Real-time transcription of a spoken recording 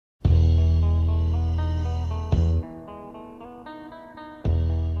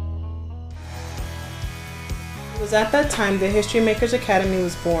was at that time the History Makers Academy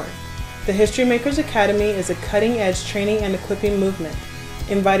was born. The History Makers Academy is a cutting-edge training and equipping movement,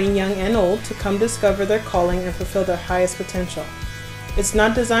 inviting young and old to come discover their calling and fulfill their highest potential. It's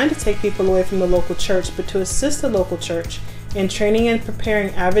not designed to take people away from the local church, but to assist the local church in training and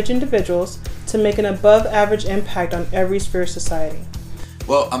preparing average individuals to make an above-average impact on every sphere of society.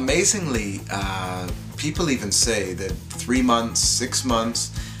 Well, amazingly, people even say that 3 months, 6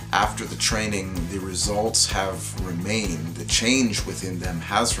 months after the training, the results have remained, the change within them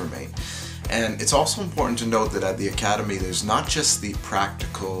has remained. And it's also important to note that at the Academy, there's not just the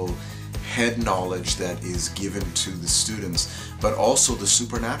practical head knowledge that is given to the students, but also the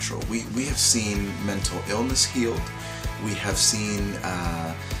supernatural. We have seen mental illness healed. We have seen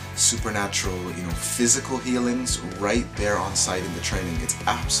supernatural, physical healings right there on site in the training. It's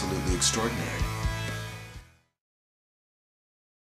absolutely extraordinary.